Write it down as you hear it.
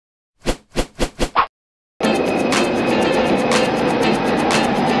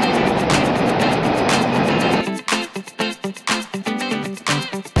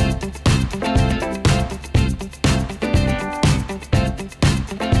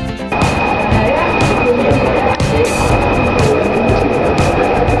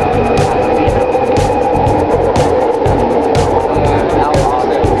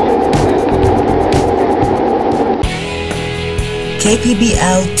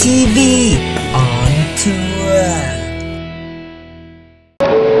KPBL TV on tour.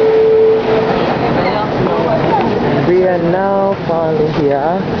 We are now finally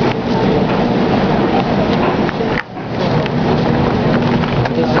here.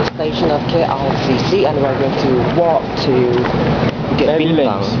 This is the station of KLCC and we're going to walk to Bukit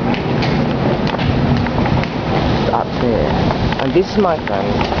Bintang. Up there. And this is my friend.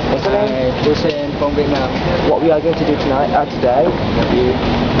 What's your name? Hussein from Vietnam. What we are going to do today?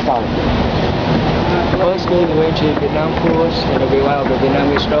 Fun. Firstly, we're going to Vietnam cruise. It'll be one of the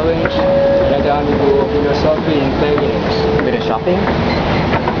Vietnamese restaurants. Later on, we go window shopping and play games. Window shopping?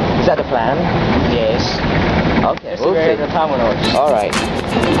 Is that the plan? Yes. Okay, We'll see the terminal. Alright.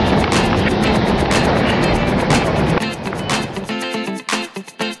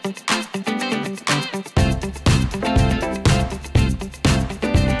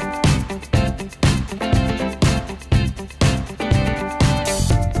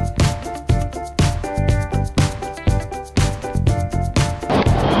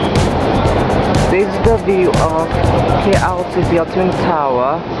 This is the view of KLCC Twin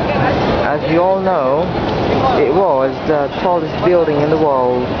Tower. As you all know, it was the tallest building in the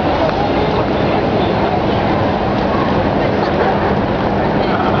world.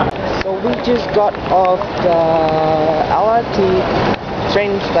 So we just got off the LRT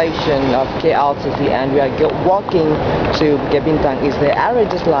train station of KLCC and we are walking to Bukit Bintang. Is the area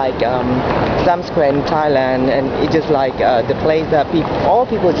just like Sam Square in Thailand, and it's just like the place that all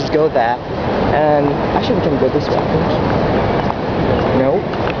people just go there. And actually we can go this way, I think. No?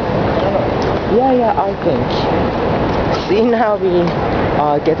 Yeah, I think. See, now we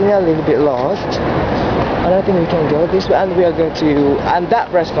are getting a little bit lost. And I think we can go this way, and we are going to, and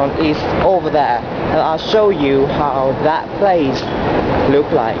that restaurant is over there. And I'll show you how that place look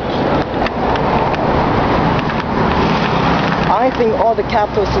like. I think all the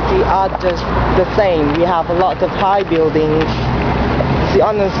capital cities are just the same. We have a lot of high buildings. See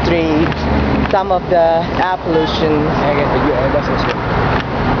on the street, some of the air pollution.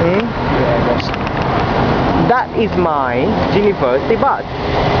 That is my university bus.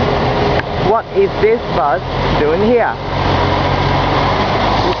 What is this bus doing here?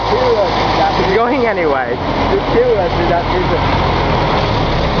 It's going anyway.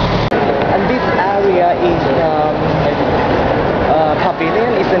 And this area is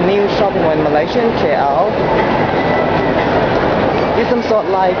Pavilion. It's a new shopping mall in Malaysia, in KL. It's some sort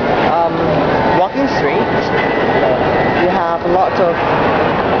like walking street. You have a lot of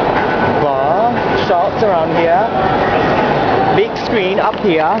bar shops around here. Big screen up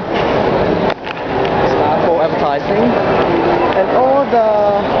here for advertising, and all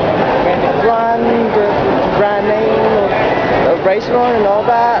the brand name of restaurant and all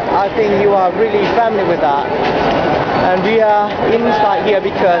that. I think you are really familiar with that. And we are inside here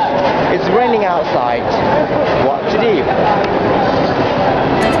because it's raining outside. What to do?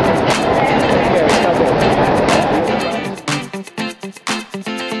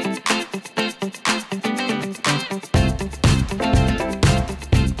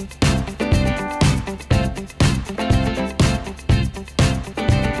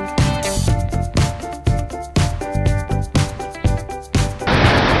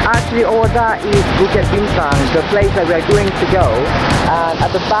 Actually, all that is Bukit Bintang, the place that we are going to go. And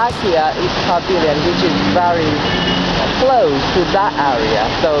at the back here is Pavilion, which is very close to that area.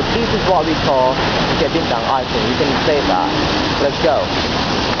 So this is what we call Bukit Bintang, I think. You can say that. Let's go.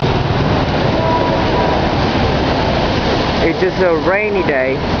 It's just a rainy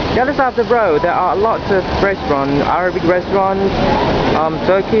day. The other side of the road, there are lots of restaurants, Arabic restaurants,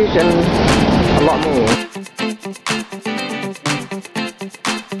 Turkish, and a lot more.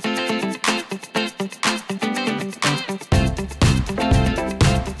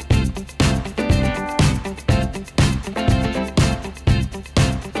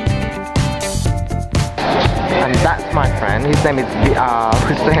 And that's my friend. His name is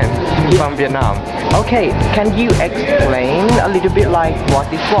Hussein from Vietnam. Okay, can you explain a little bit like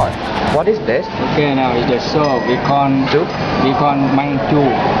what is what? What is this? Okay, now it's the soup. We call mang chu.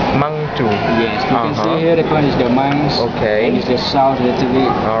 Mang chu. Yes, you can see here the one is the mangs. Okay. And it's the sauce a little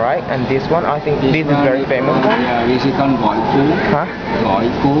bit. Alright, and this one, I think this is very famous one. Yeah, this is called gỏi cu. Huh? Gỏi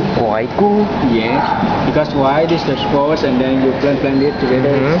cu. Gỏi cu. Yes, because why this is the sauce and then you blend it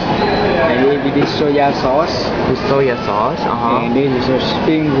together. And with this soya sauce. With soya sauce. And this is a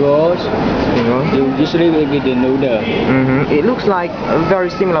spring rolls. Usually will be the noodle. It looks like very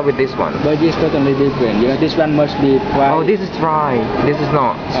similar with this one. But it's totally different. Yeah, this one must be fried. Oh, this is fried. This is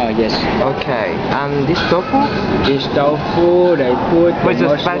not. Yes. Okay, and this tofu? This tofu, they put What's the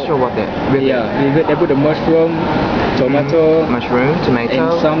the mushroom- special with it? With They put the mushroom, tomato, mushroom, tomato,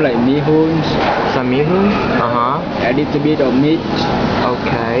 and some like mehuns, some mihu. Uh-huh. a little bit of meat.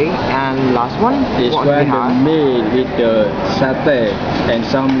 Okay, and last one? This What do we one, the have? meat with the satay and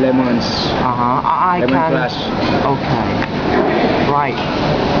some lemons. Uh-huh. I Lemon can. flash. Okay. Right.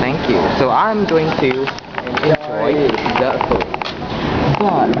 Thank you. So I'm going to enjoy the food.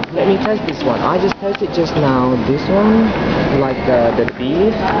 But let me test this one. I just tasted just now this one, like the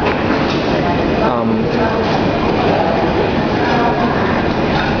beef.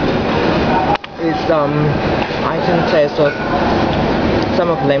 It's I can taste some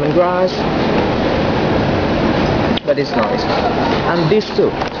of lemongrass, but it's nice. And this too.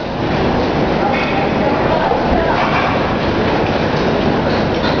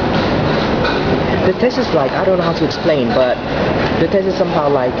 The taste is like, I don't know how to explain, but the taste is somehow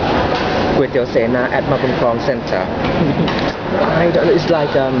like Kway Teow Sena at Mapung Krong Center. I don't know, it's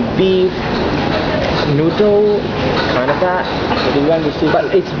like beef noodle, kind of that.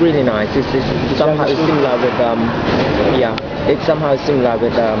 But it's really nice. It's somehow it's similar with yeah, it's somehow similar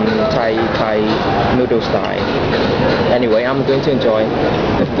with Thai noodle style. Anyway, I'm going to enjoy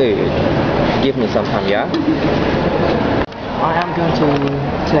the food. Give me some time, yeah. I am going to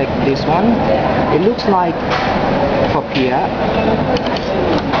take this one. It looks like papaya,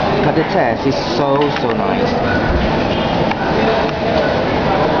 but the taste is so nice.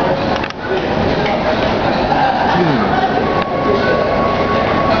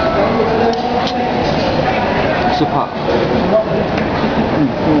 Super.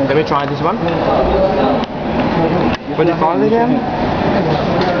 Let me try this one. What do you call it again?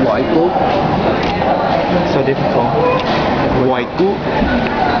 Waiku. So difficult. Waiku.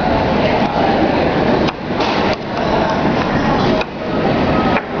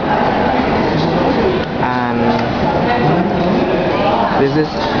 And this is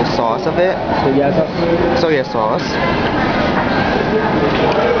the sauce of it. Soya sauce.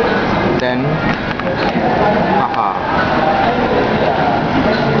 Then, haha.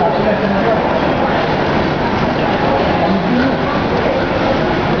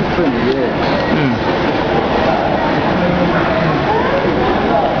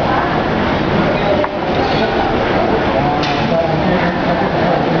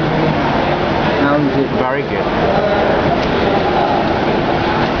 Very good.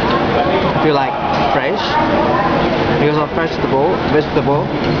 I feel like fresh because of fresh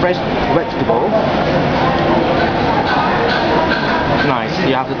vegetable. Nice.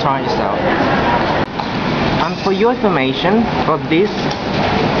 You have to try yourself. And for your information, for this,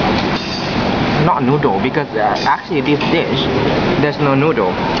 not noodle, because actually this dish, there's no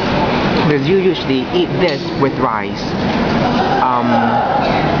noodle. Because you usually eat this with rice.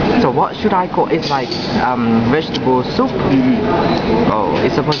 So what should I call it? It's like vegetable soup. Oh,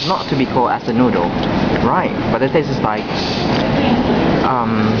 it's supposed not to be called as a noodle, right? But the taste is like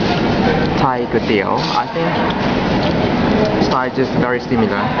Thai Kway Teow. I think style is just very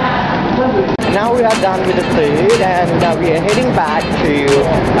similar. Now we are done with the food and we are heading back to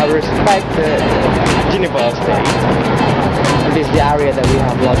our respected university. This is the area that we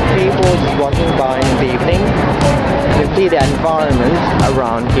have a lot of people just walking by in the evening. You can see the environment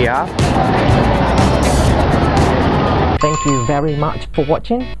around here. Thank you very much for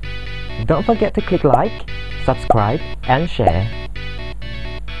watching. Don't forget to click like, subscribe and share.